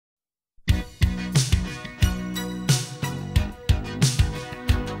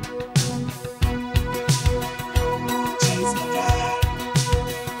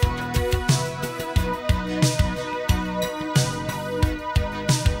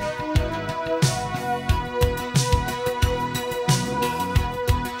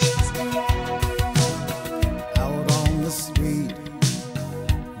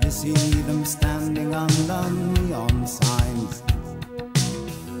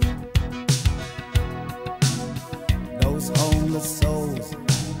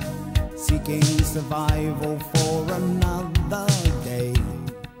survival for another day.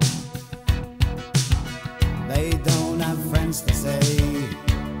 They don't have friends to say,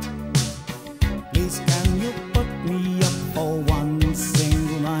 please can you put me up for one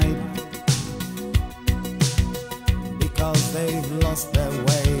single night? Because they've lost their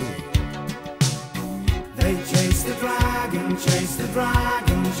way. They chase the dragon, chase the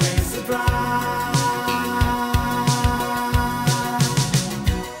dragon, chase the dragon.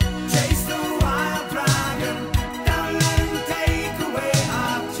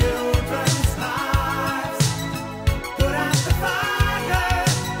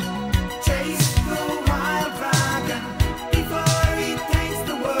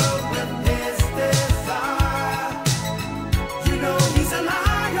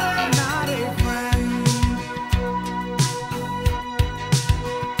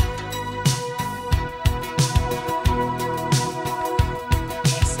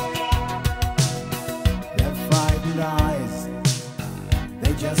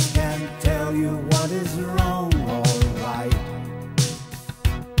 They just can't tell you what is wrong or right.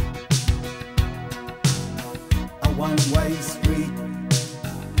 A one-way street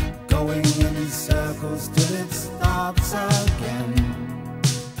going in circles till it starts again.